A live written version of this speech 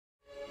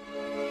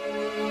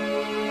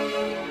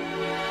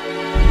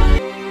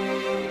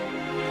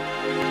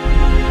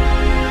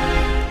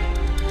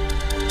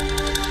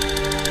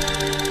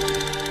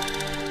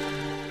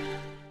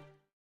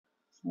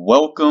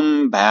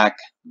Welcome back,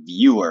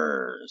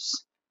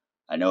 viewers.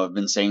 I know I've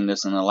been saying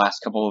this in the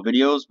last couple of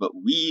videos, but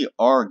we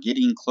are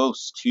getting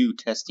close to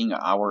testing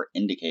our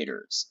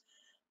indicators.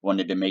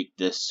 Wanted to make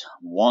this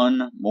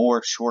one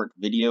more short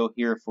video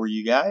here for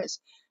you guys,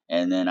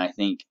 and then I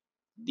think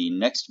the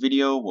next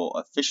video will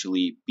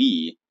officially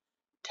be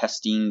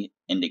testing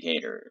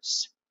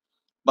indicators.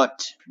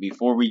 But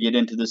before we get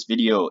into this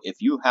video, if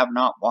you have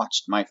not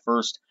watched my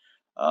first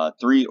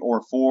 3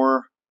 or 4,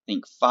 I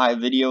think 5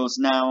 videos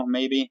now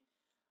maybe,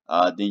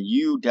 then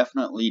you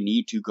definitely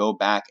need to go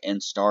back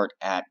and start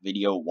at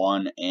video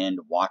 1 and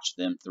watch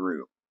them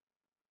through.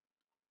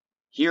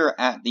 Here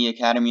at the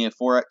Academy of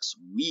Forex,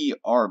 we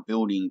are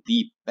building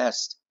the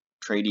best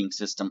trading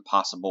system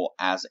possible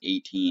as a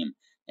team.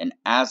 And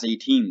as a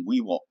team,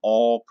 we will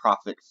all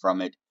profit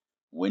from it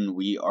when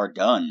we are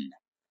done.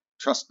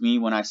 Trust me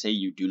when I say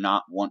you do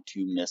not want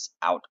to miss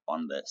out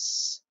on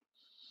this.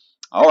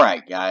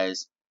 Alright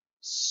guys,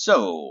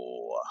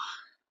 so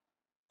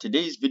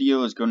today's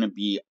video is going to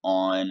be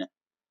on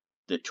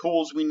the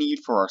tools we need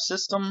for our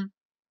system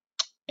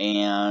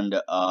and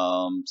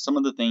some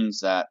of the things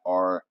that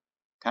are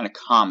kind of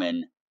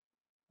common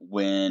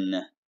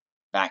when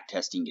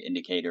backtesting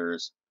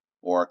indicators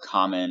or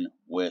common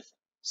with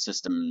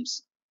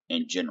systems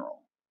in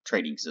general,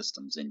 trading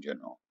systems in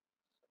general.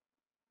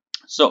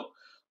 So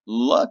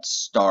let's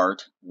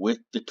start with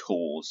the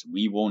tools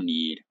we will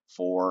need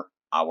for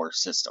our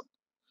system.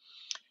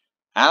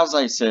 As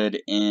I said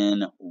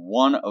in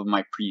one of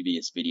my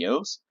previous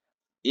videos,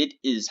 it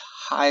is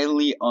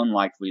highly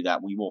unlikely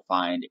that we will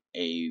find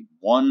a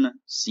one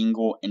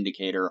single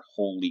indicator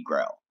holy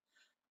grail.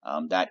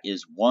 That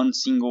is one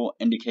single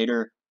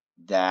indicator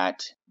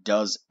that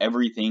does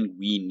everything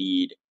we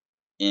need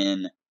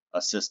in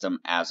a system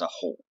as a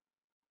whole.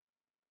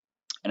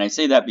 And I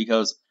say that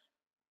because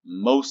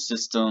most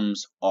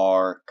systems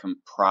are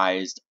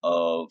comprised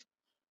of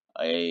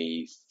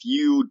a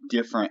few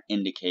different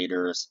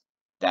indicators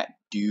that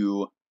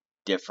do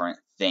different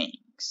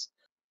things.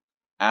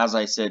 As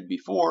I said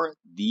before,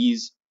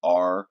 these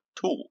are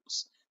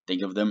tools.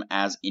 Think of them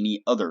as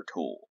any other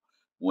tool.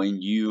 When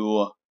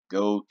you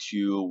go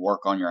to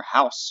work on your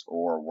house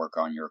or work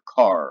on your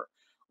car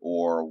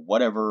or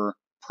whatever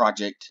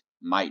project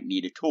might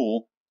need a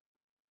tool,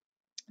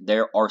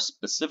 there are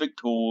specific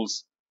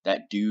tools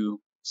that do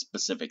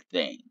specific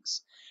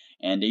things.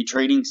 And a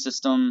trading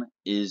system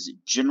is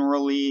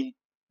generally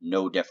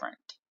no different.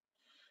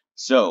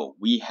 So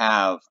we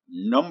have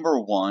number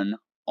 1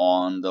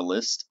 on the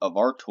list of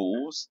our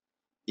tools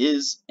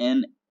is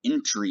an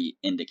entry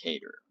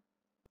indicator.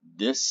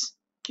 This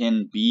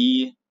can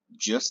be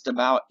just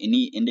about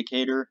any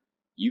indicator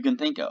you can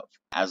think of.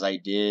 As I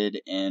did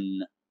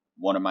in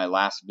one of my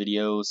last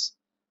videos,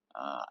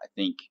 I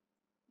think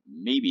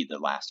maybe the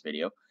last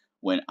video,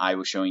 when I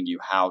was showing you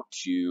how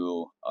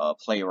to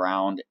play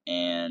around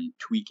and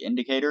tweak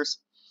indicators.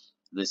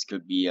 This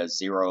could be a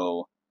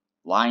 0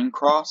 line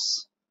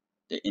cross.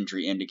 The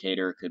entry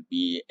indicator could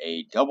be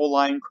a double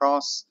line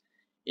cross.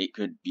 It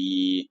could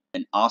be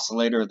an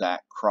oscillator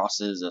that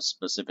crosses a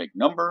specific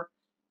number.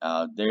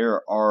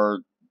 There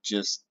are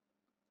just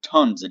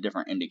tons of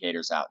different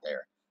indicators out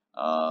there.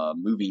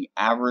 Moving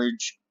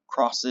average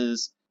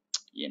crosses,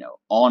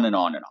 on and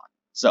on and on.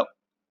 So,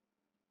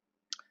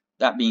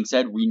 that being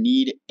said, we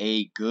need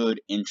a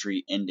good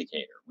entry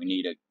indicator. We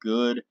need a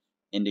good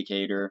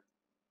indicator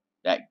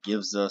that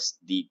gives us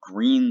the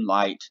green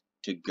light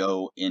to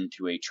go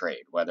into a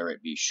trade, whether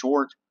it be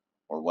short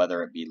or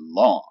whether it be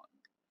long.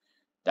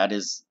 That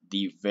is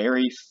the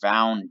very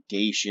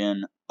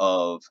foundation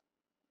of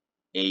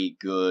a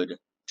good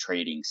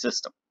trading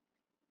system.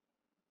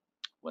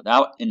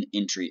 Without an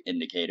entry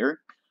indicator,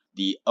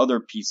 the other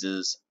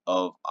pieces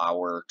of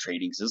our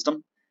trading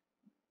system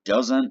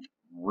doesn't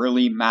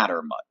really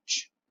matter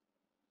much.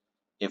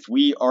 If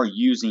we are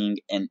using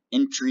an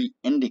entry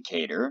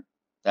indicator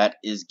that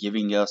is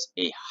giving us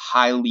a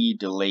highly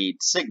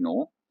delayed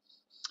signal,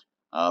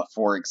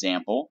 for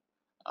example,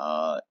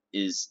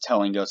 is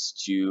telling us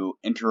to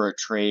enter a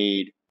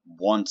trade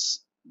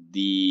once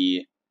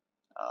the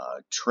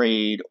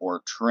trade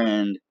or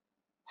trend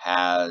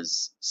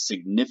has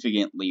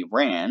significantly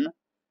ran,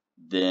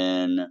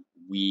 then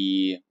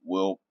we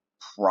will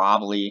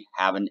probably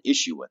have an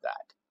issue with that.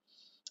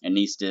 It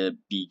needs to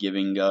be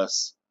giving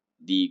us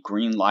the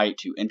green light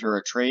to enter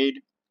a trade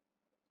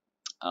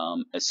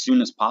as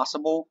soon as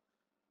possible,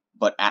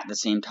 but at the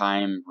same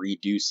time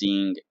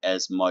reducing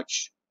as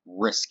much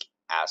risk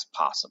as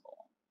possible.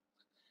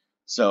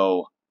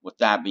 So with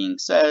that being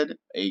said,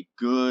 a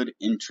good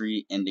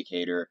entry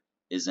indicator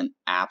is an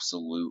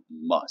absolute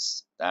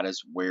must. That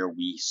is where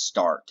we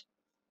start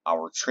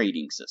our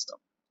trading system.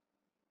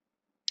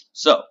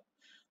 So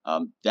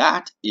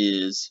that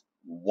is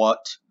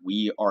what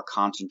we are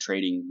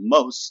concentrating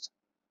most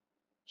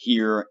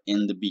here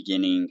in the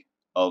beginning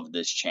of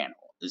this channel,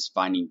 is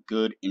finding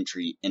good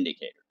entry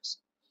indicators.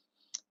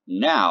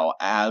 Now,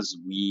 as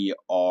we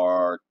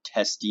are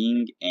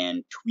testing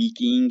and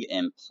tweaking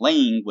and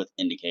playing with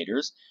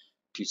indicators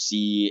to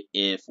see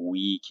if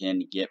we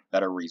can get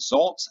better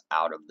results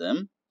out of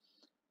them,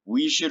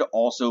 we should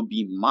also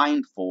be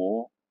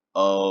mindful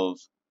of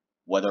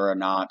whether or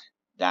not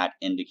that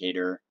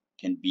indicator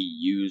can be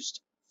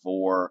used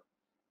for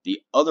the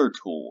other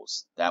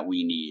tools that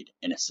we need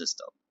in a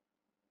system.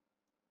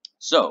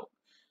 So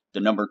the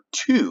number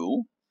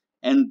 2,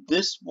 and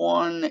this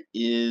one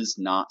is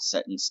not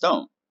set in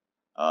stone.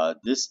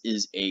 This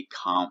is a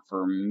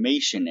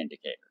confirmation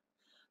indicator.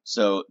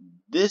 So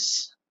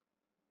this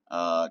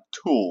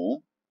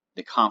tool,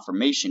 the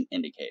confirmation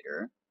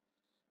indicator,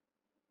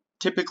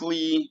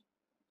 typically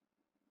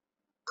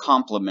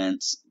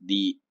complements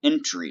the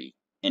entry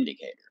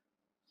indicator.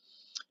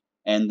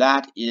 And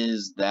that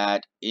is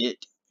that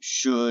it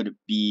should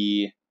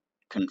be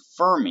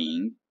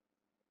confirming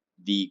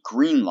the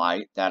green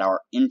light that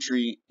our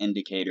entry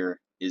indicator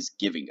is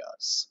giving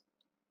us.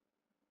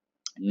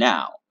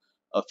 Now,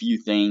 a few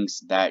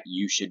things that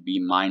you should be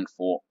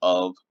mindful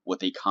of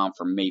with a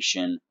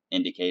confirmation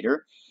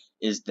indicator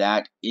is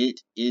that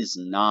it is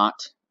not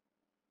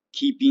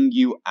keeping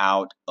you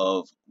out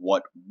of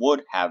what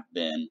would have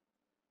been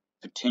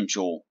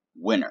potential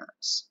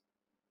winners,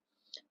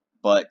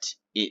 but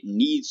it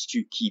needs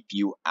to keep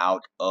you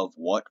out of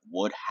what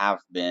would have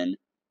been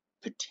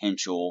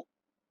potential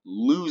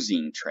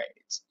losing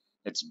trades.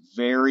 It's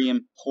very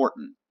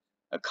important.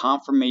 A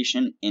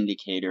confirmation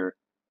indicator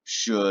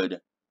should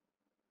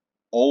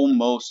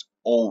almost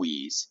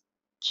always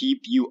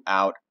keep you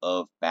out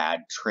of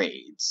bad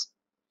trades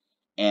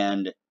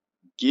and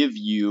give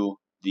you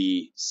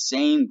the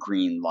same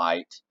green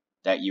light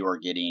that you are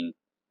getting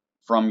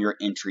from your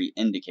entry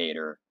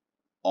indicator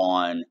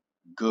on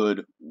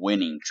good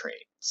winning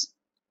trades.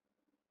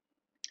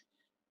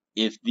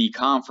 If the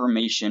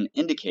confirmation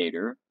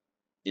indicator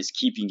is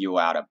keeping you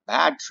out of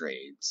bad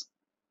trades,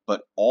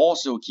 but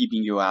also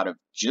keeping you out of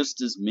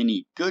just as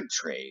many good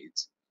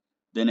trades,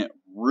 then it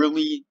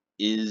really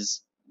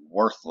is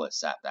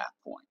worthless at that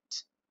point.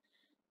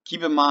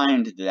 Keep in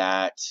mind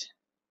that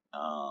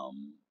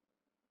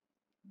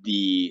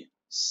the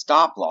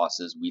stop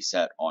losses we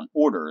set on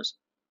orders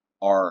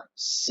are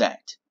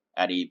set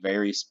at a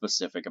very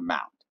specific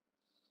amount.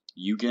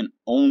 You can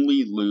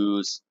only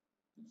lose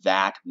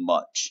that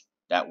much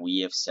that we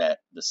have set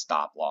the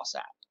stop loss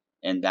at,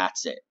 and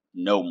that's it,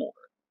 no more.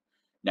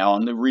 Now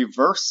on the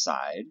reverse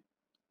side,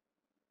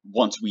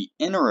 once we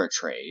enter a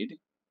trade,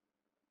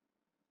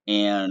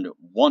 and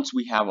once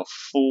we have a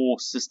full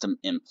system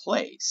in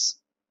place,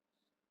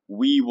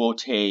 we will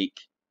take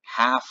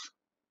half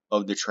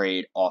of the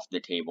trade off the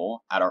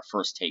table at our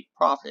first take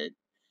profit,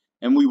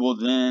 and we will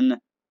then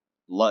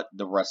let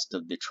the rest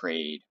of the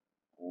trade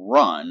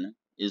run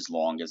as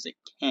long as it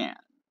can.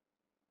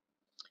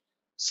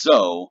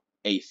 So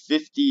a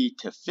 50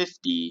 to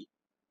 50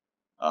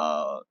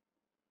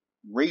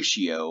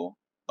 ratio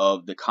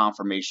of the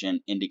confirmation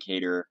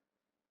indicator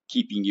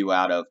keeping you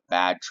out of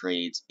bad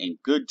trades and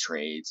good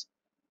trades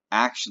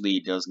actually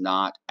does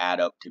not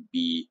add up to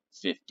be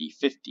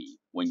 50-50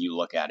 when you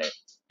look at it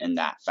in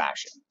that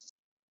fashion.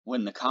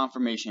 When the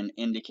confirmation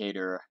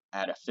indicator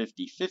at a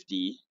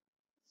 50-50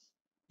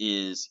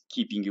 is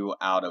keeping you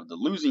out of the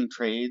losing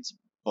trades,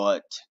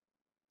 but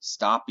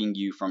stopping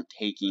you from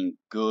taking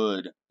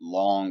good,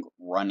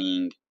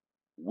 long-running,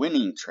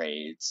 winning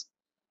trades,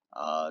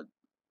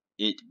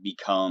 it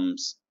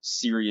becomes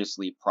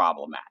seriously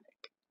problematic.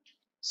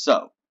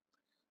 So,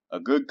 a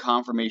good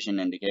confirmation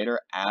indicator,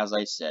 as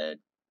I said,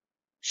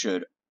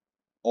 should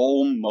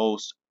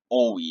almost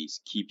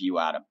always keep you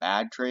out of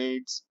bad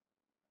trades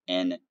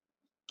and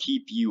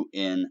keep you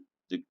in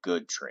the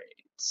good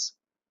trades.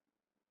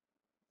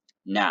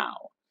 Now,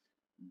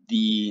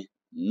 the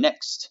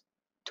next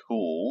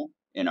tool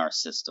in our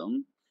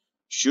system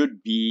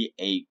should be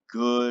a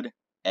good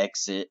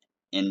exit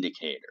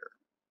indicator.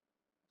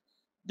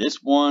 This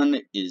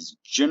one is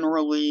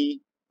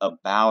generally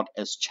about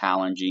as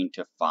challenging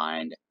to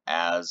find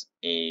as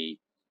a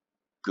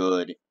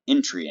good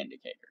entry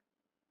indicator.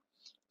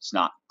 It's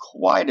not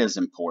quite as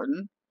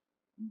important,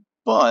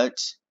 but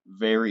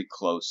very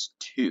close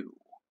to.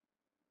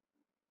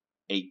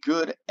 A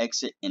good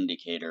exit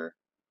indicator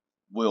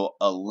will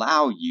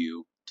allow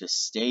you to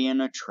stay in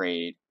a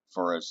trade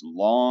for as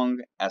long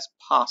as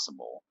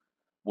possible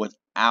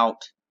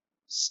without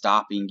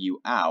stopping you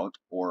out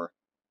or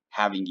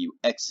having you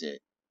exit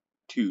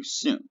too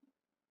soon.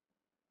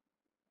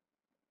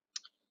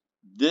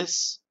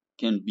 This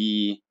can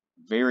be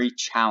very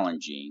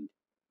challenging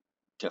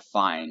to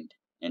find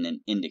in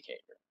an indicator.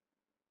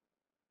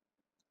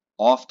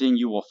 Often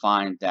you will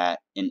find that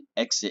an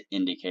exit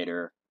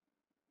indicator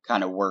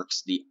kind of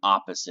works the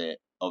opposite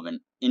of an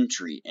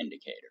entry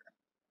indicator.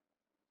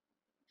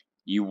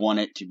 You want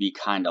it to be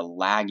kind of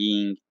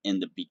lagging in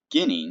the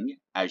beginning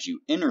as you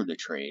enter the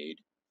trade,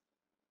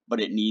 but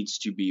it needs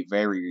to be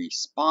very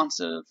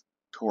responsive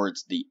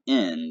towards the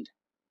end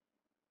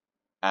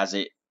as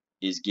it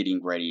is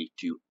getting ready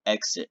to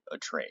exit a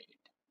trade.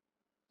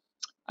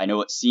 I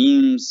know it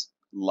seems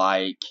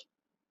like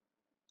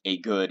a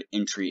good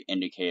entry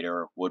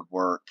indicator would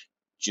work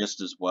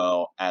just as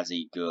well as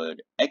a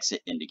good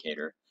exit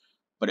indicator,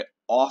 but it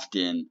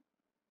often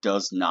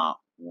does not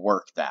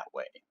work that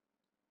way.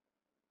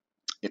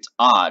 It's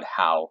odd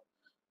how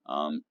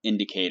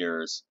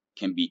indicators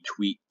can be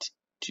tweaked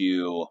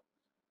to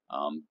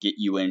get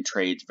you in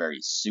trades very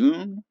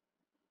soon,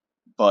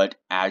 but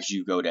as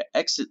you go to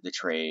exit the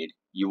trade,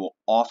 you will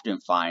often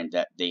find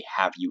that they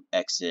have you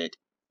exit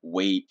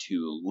way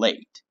too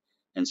late.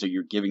 And so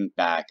you're giving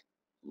back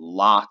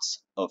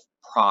lots of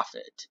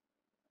profit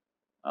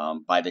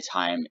by the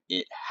time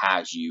it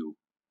has you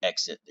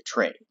exit the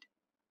trade.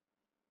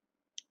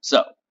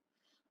 So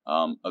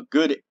a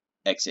good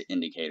exit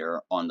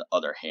indicator, on the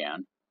other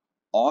hand,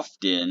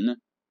 often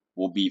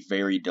will be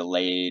very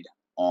delayed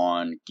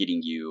on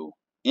getting you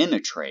in a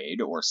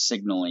trade or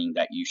signaling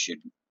that you should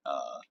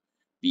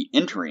be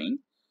entering,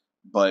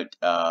 but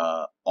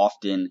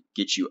often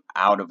get you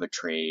out of a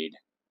trade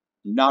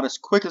not as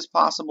quick as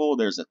possible.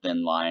 There's a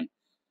thin line,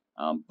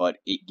 but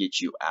it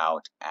gets you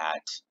out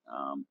at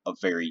a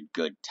very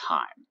good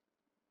time.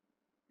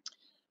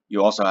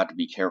 You also have to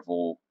be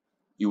careful.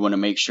 You want to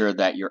make sure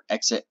that your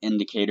exit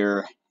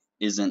indicator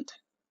isn't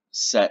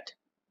set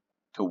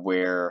to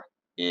where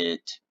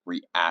it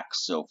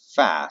reacts so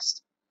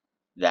fast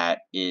that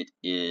it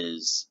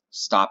is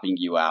stopping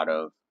you out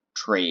of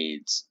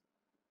trades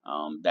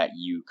that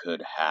you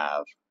could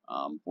have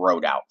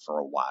rode out for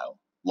a while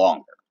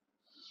longer.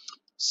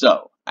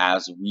 So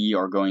as we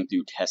are going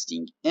through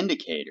testing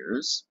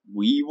indicators,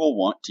 we will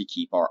want to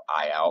keep our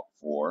eye out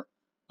for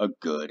a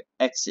good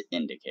exit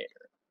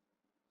indicator.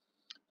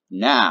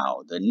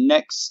 Now, the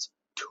next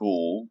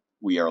tool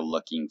we are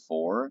looking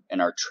for in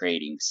our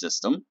trading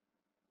system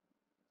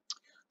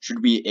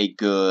should be a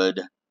good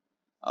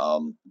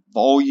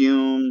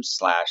volume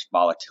slash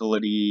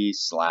volatility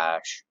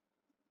slash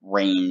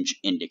range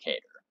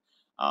indicator.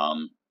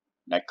 And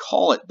I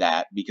call it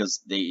that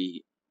because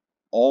they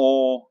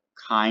all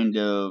kind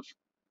of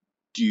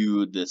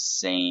do the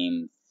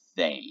same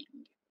thing.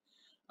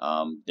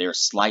 They're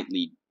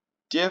slightly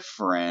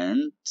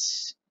different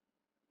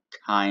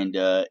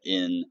kinda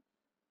in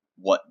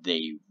what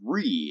they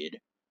read,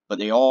 but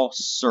they all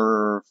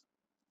serve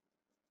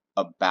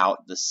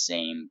about the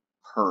same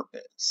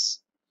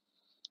purpose.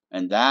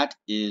 And that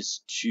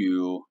is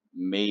to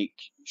make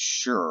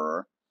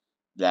sure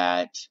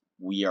that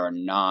we are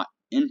not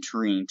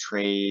entering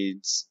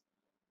trades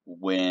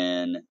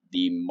when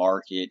the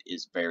market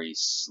is very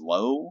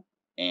slow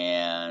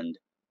and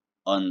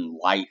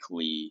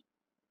unlikely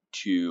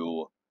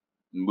to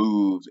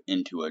move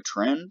into a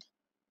trend.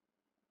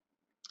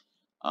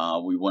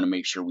 We want to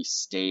make sure we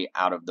stay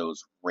out of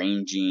those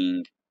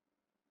ranging,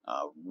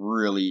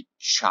 really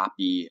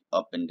choppy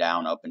up and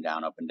down, up and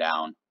down, up and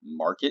down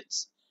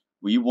markets.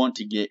 We want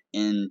to get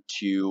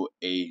into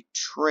a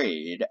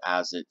trade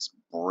as it's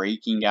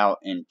breaking out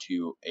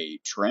into a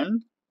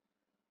trend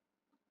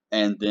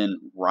and then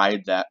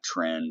ride that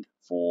trend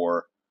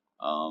for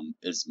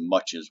as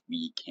much as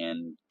we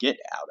can get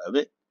out of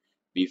it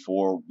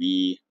before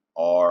we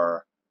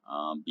are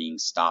being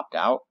stopped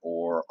out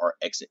or our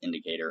exit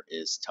indicator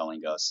is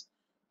telling us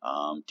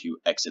to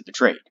exit the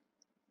trade.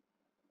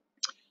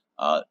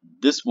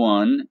 This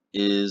one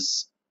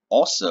is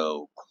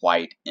also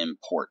quite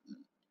important.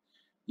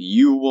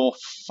 You will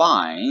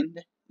find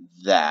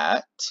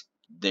that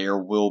there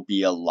will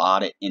be a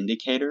lot of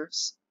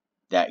indicators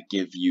that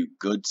give you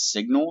good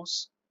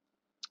signals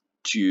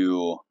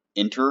to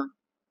enter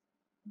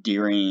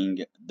during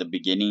the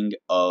beginning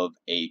of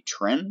a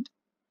trend,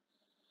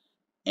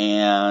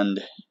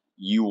 and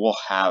you will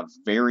have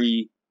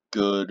very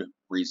good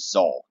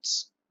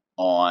results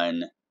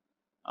on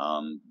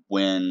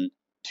when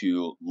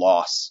to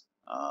loss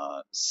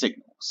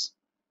signals.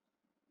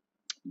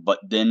 But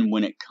then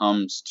when it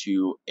comes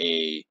to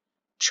a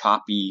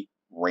choppy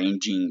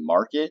ranging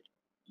market,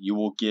 you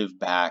will give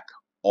back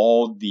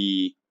all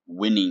the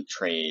winning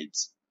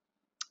trades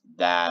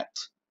that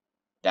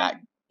that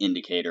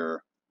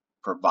indicator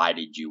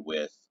provided you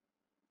with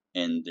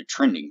in the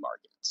trending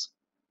markets.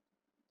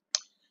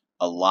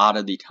 A lot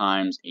of the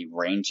times a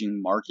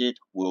ranging market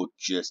will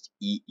just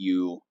eat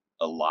you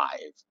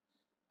alive.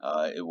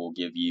 It will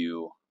give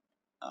you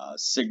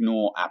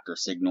signal after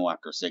signal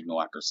after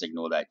signal after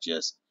signal that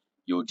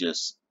you'll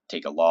just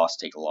take a loss,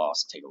 take a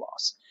loss, take a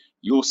loss.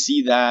 You'll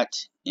see that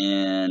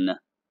in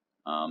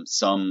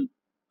some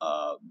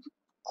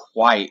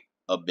quite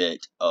a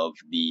bit of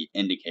the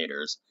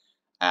indicators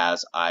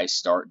as I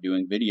start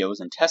doing videos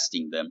and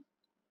testing them,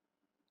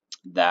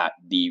 that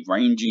the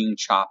ranging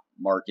chop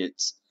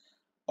markets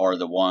are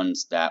the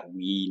ones that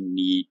we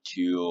need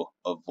to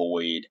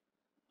avoid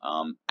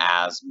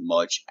as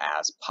much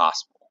as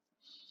possible.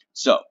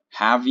 So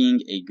having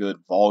a good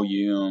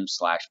volume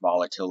slash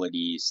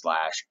volatility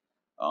slash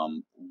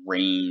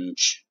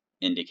range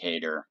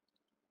indicator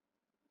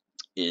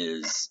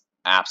is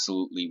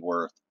absolutely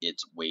worth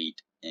its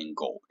weight in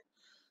gold.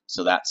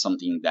 So that's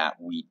something that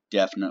we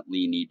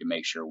definitely need to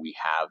make sure we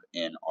have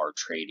in our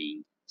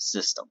trading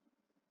system.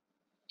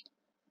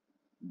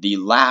 The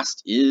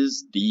last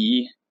is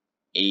the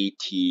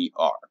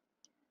ATR.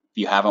 If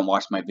you haven't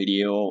watched my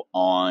video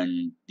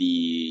on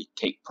the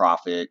take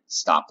profit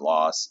stop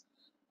loss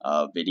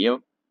video,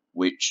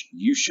 which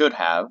you should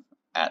have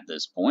at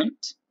this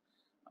point,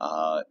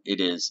 it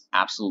is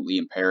absolutely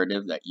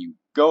imperative that you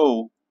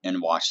go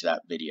and watch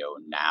that video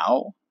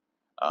now.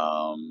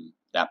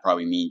 That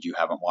probably means you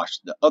haven't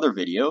watched the other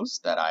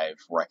videos that I've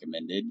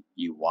recommended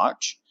you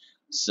watch.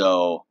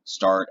 So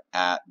start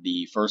at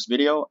the first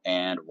video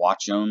and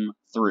watch them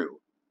through.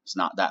 It's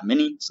not that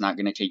many. It's not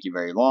going to take you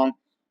very long,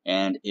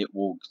 and it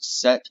will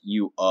set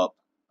you up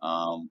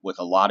with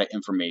a lot of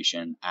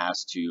information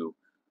as to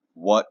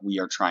what we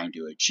are trying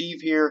to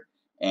achieve here,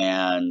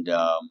 and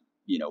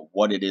you know,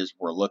 what it is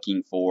we're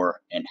looking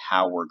for and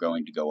how we're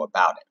going to go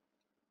about it.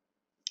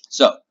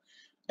 So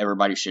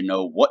everybody should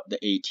know what the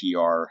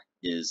ATR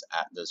is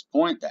at this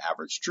point, the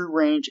average true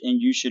range,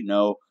 and you should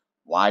know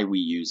why we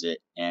use it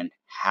and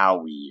how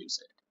we use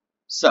it.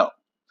 So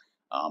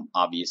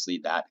obviously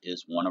that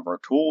is one of our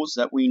tools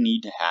that we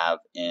need to have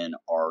in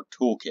our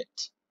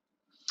toolkit.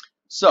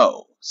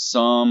 So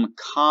some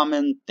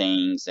common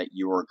things that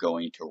you are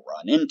going to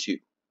run into.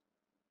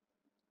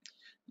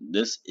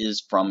 This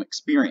is from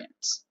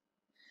experience.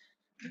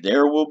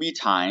 There will be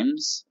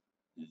times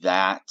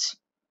that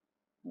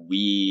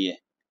we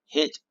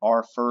hit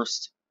our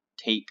first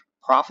take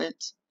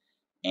profit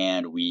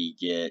and we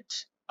get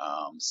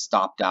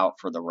stopped out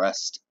for the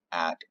rest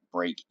at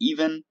break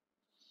even.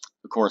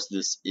 Of course,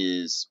 this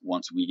is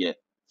once we get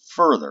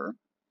further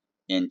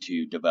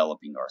into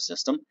developing our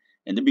system.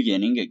 In the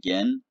beginning,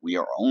 again, we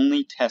are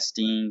only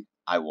testing.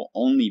 I will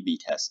only be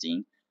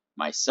testing.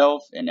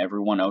 Myself and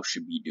everyone else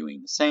should be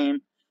doing the same.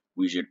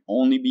 We should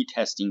only be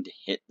testing to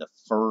hit the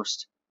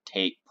first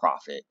take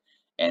profit,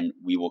 and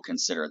we will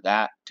consider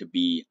that to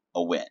be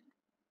a win.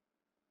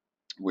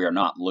 We are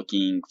not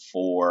looking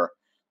for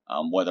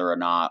whether or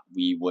not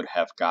we would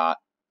have got,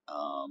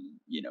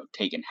 you know,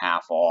 taken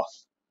half off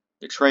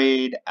the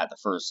trade at the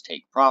first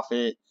take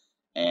profit,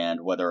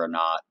 and whether or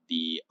not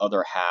the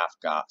other half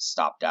got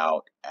stopped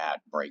out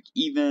at break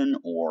even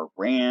or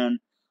ran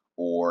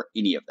or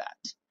any of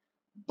that.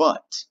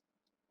 But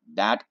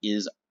that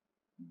is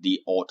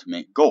the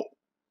ultimate goal.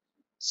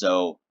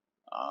 So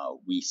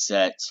we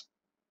set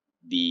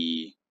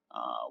the,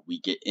 we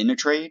get in a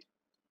trade,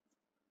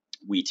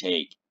 we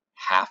take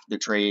half the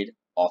trade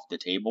off the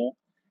table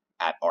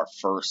at our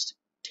first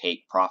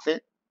take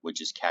profit,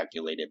 which is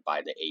calculated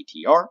by the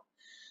ATR.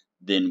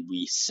 Then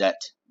we set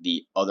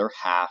the other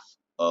half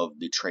of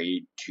the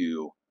trade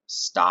to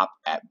stop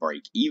at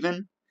break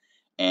even,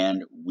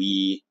 and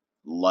we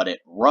let it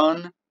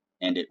run,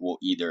 and it will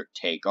either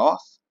take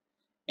off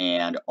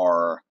and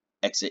our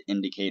exit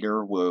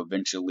indicator will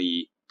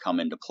eventually come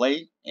into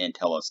play and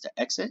tell us to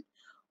exit,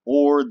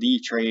 or the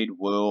trade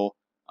will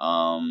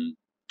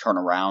turn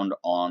around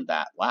on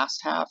that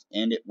last half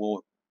and it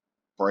will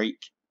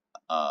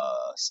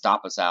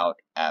stop us out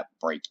at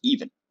break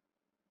even.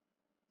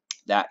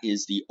 That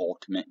is the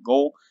ultimate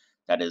goal.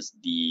 That is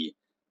the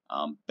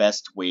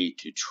best way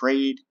to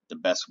trade, the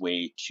best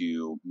way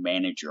to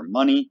manage your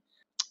money,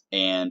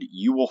 and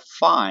you will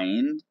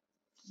find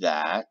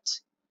that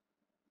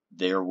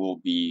there will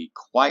be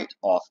quite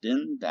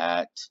often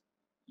that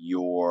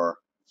your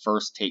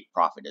first take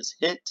profit is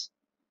hit.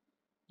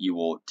 You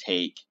will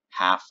take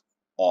half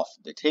off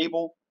the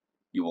table.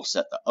 You will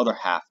set the other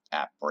half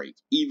at break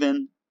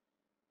even.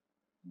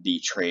 The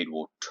trade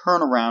will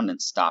turn around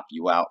and stop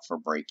you out for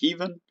break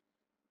even.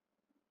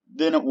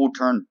 Then it will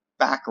turn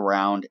back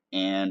around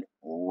and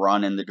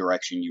run in the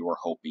direction you were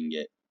hoping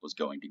it was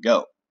going to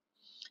go.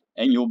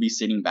 And you'll be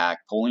sitting back,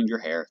 pulling your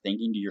hair,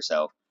 thinking to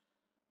yourself,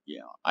 you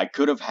know, I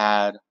could have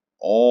had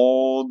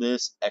all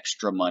this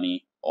extra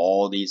money,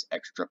 all these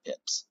extra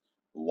pips.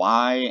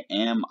 Why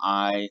am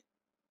I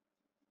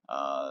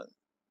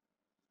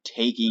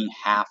taking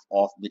half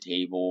off the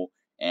table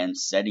and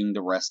setting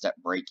the rest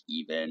at break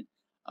even?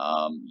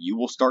 You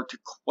will start to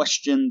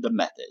question the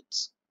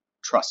methods.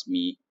 Trust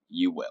me,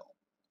 you will.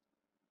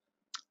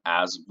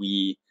 As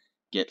we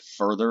get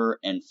further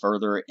and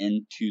further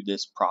into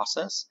this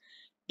process,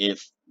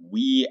 if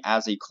we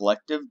as a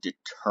collective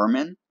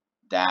determine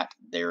that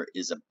there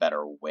is a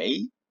better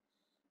way,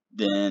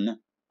 then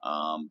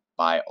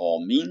by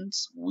all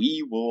means,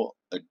 we will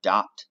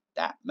adopt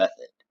that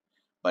method.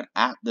 But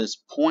at this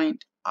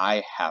point,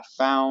 I have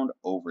found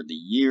over the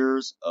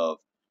years of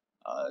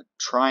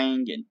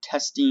trying and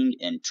testing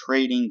and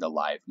trading the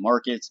live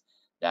markets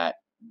that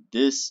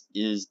this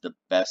is the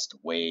best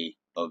way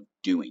of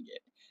doing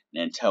it.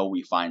 And until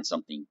we find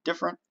something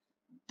different,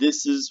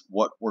 this is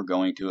what we're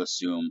going to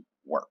assume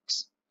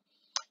works.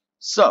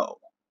 So,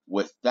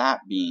 with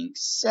that being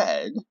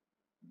said,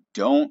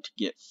 don't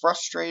get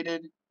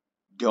frustrated.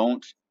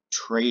 Don't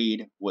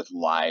trade with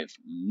live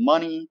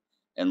money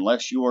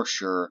unless you are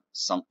sure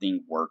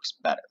something works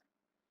better.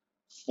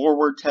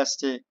 Forward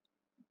test it,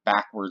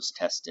 backwards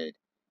test it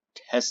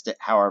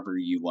however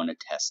you want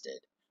to test it,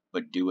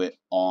 but do it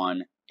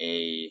on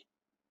a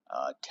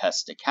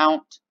test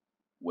account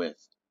with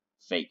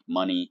fake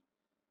money.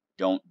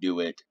 Don't do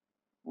it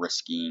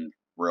risking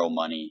real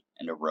money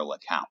and a real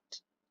account.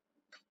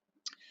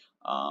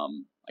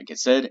 Like I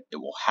said, it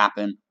will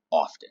happen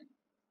often.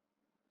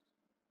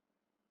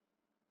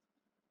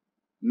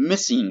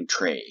 Missing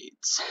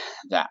trades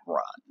that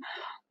run.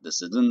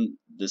 This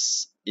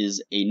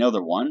is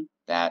another one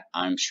that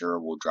I'm sure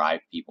will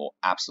drive people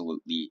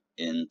absolutely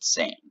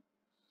insane.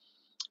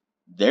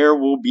 There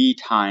will be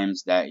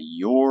times that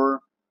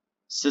your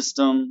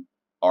system,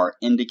 our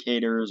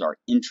indicators, our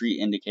entry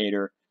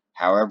indicator,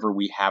 however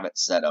we have it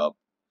set up,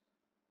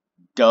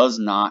 does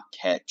not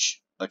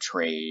catch a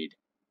trade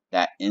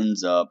that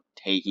ends up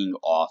taking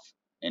off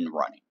and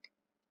running.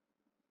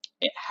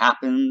 It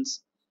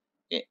happens.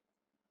 It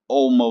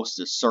almost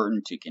is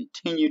certain to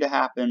continue to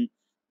happen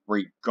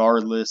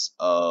regardless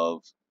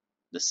of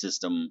the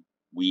system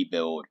we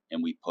build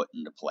and we put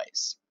into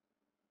place.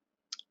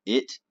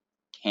 It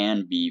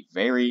can be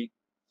very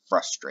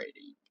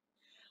frustrating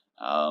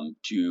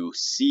to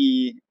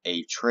see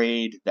a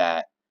trade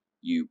that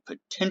you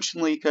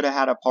potentially could have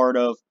had a part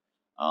of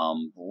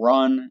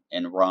run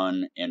and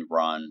run and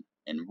run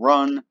and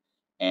run,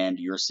 and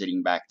you're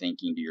sitting back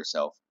thinking to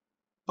yourself,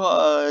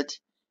 but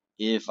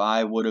if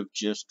I would have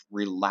just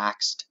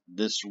relaxed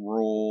this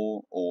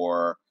rule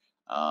or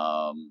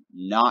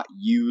not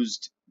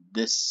used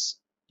this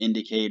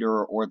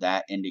indicator or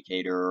that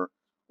indicator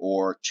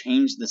or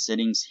changed the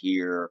settings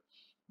here,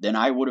 then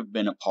I would have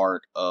been a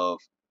part of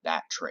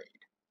that trade.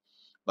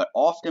 But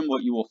often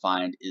what you will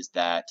find is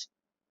that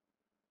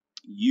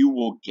you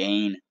will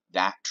gain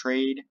that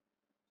trade,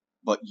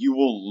 but you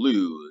will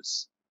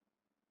lose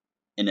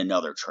in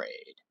another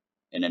trade,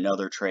 in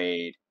another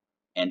trade,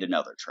 and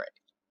another trade.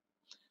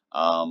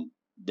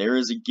 There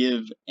is a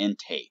give and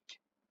take.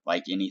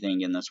 Like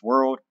anything in this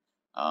world,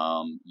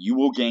 you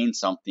will gain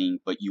something,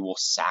 but you will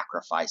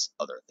sacrifice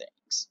other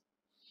things.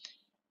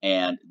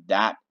 And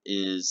that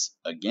is,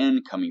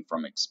 again, coming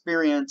from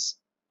experience.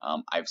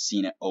 I've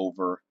seen it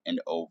over and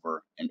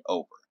over and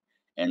over.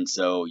 And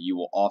so you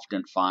will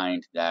often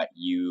find that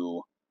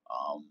you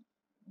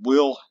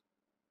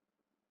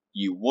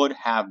would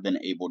have been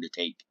able to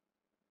take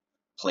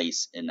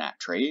place in that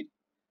trade,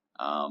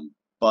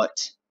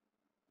 but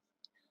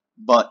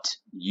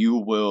you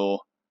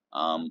will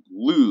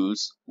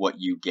lose what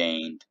you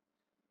gained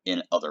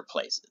in other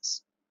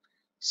places.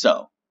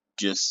 So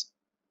just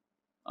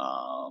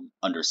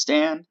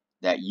understand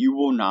that you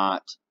will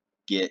not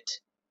get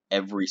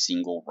every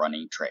single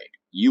running trade.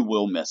 You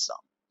will miss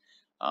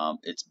some.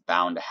 It's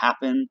bound to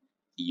happen.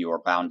 You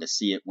are bound to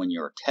see it when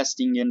you're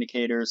testing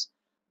indicators.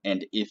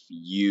 And if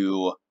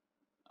you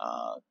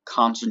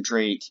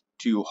concentrate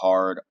too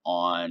hard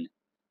on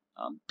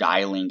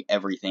dialing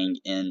everything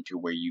in to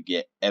where you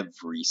get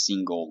every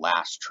single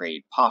last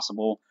trade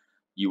possible,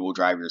 you will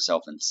drive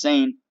yourself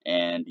insane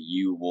and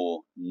you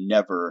will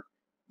never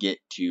get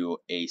to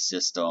a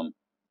system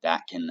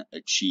that can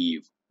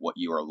achieve what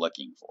you are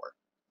looking for.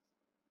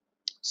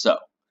 So,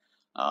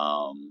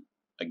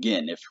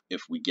 again,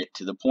 if we get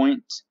to the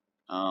point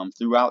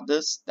throughout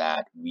this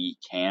that we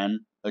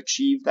can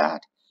achieve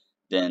that,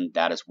 then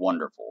that is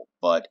wonderful.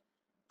 But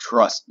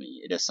trust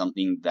me, it is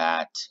something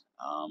that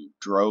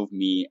drove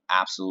me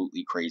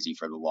absolutely crazy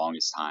for the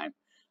longest time.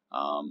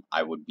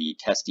 I would be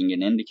testing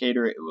an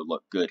indicator, it would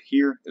look good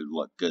here, it would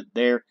look good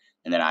there,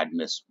 and then I'd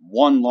miss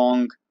one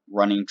long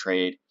running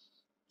trade,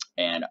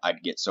 and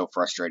I'd get so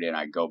frustrated, and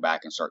I'd go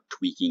back and start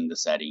tweaking the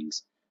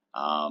settings,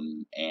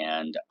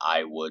 and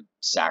I would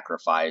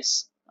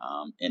sacrifice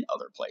in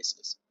other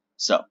places.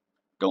 So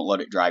don't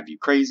let it drive you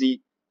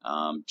crazy.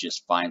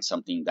 Just find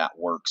something that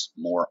works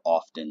more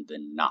often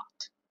than not.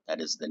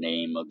 That is the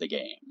name of the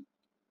game.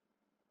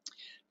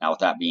 Now, with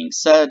that being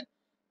said,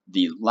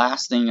 the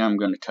last thing I'm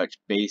going to touch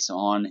base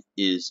on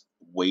is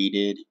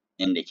weighted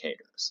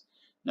indicators.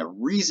 And the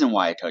reason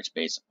why I touch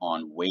base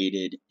on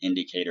weighted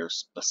indicators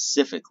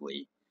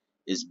specifically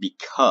is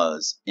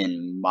because,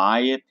 in my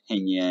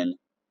opinion,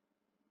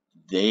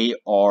 they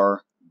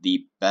are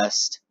the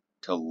best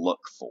to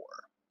look for.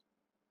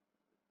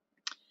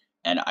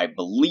 And I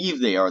believe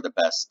they are the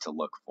best to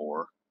look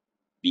for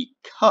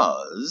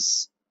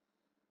because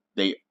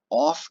they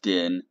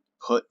often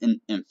put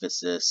an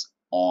emphasis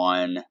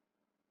on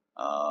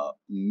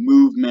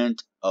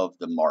movement of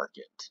the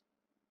market.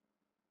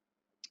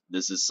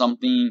 This is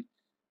something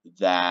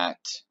that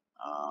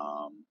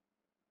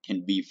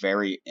can be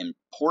very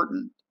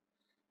important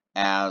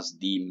as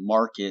the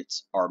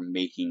markets are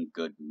making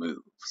good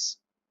moves.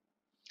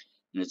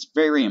 And it's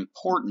very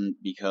important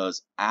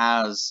because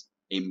as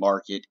a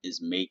market is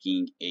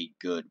making a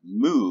good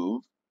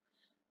move,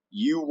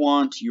 you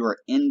want your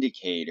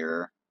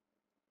indicator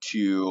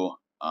to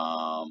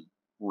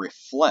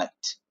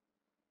reflect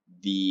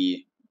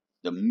the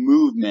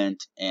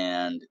movement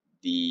and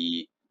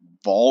the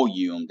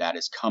volume that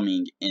is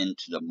coming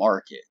into the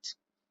market.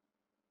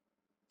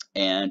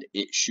 And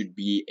it should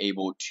be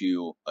able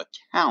to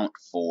account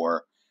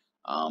for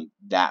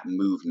that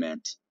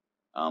movement,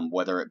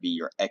 whether it be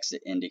your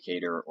exit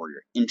indicator or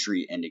your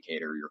entry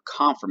indicator, your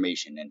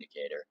confirmation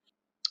indicator,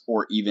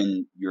 or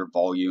even your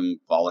volume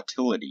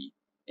volatility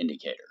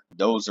indicator.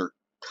 Those are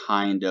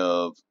kind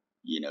of,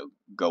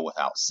 go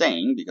without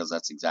saying because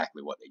that's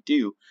exactly what they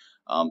do.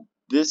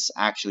 This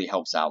actually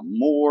helps out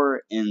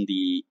more in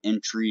the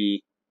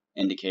entry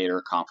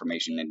indicator,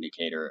 confirmation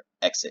indicator,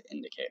 exit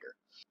indicator.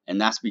 And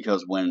that's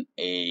because when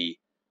a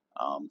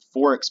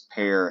Forex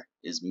pair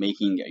is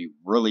making a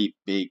really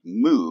big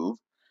move,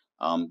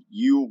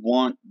 you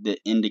want the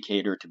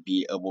indicator to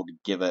be able to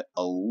give it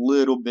a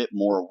little bit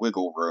more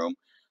wiggle room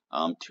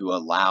to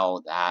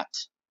allow that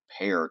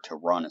pair to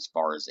run as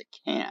far as it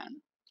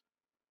can.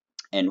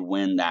 And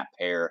when that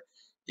pair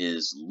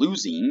is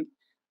losing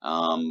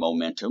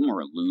momentum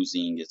or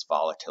losing its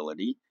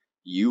volatility,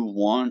 you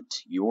want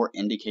your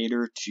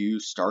indicator to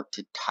start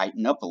to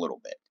tighten up a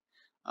little bit.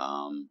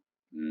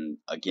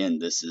 Again,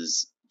 this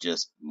is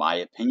just my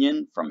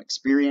opinion from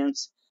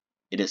experience.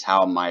 It is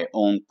how my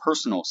own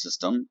personal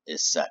system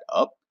is set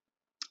up.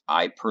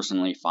 I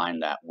personally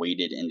find that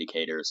weighted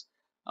indicators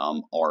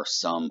are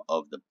some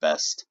of the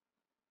best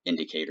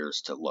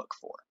indicators to look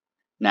for.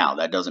 Now,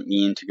 that doesn't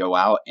mean to go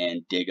out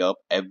and dig up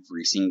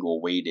every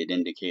single weighted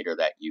indicator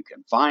that you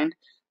can find.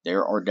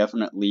 There are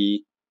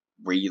definitely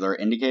regular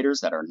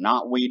indicators that are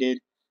not weighted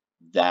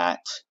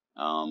that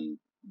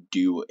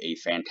do a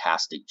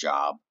fantastic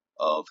job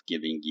of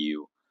giving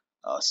you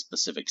a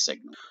specific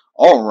signal.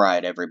 All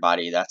right,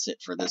 everybody, that's it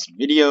for this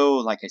video.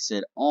 Like I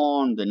said,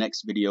 on the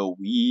next video,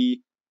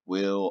 we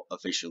will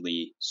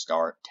officially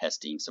start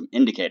testing some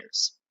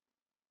indicators.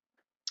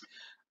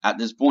 At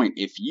this point,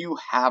 if you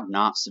have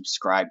not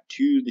subscribed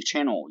to the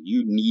channel,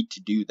 you need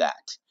to do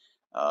that.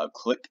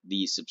 Click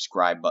the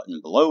subscribe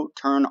button below,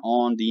 turn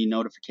on the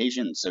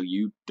notifications so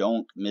you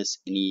don't miss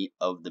any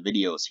of the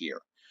videos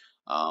here.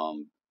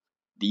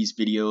 These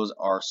videos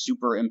are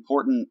super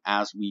important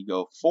as we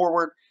go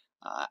forward,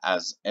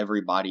 as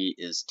everybody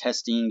is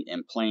testing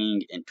and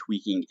playing and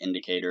tweaking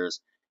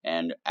indicators,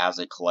 and as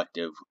a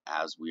collective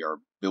as we are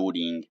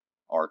building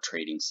our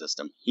trading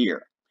system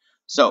here.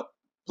 So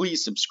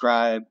please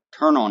subscribe,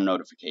 turn on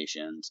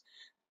notifications.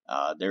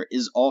 There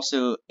is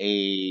also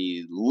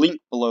a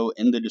link below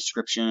in the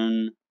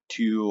description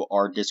to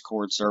our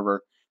Discord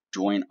server.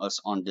 Join us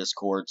on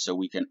Discord so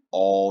we can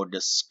all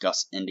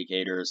discuss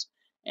indicators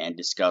and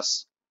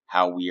discuss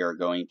how we are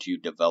going to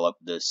develop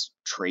this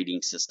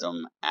trading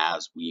system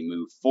as we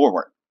move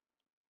forward.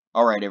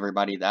 All right,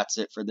 everybody, that's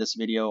it for this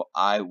video.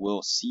 I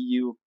will see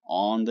you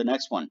on the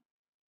next one.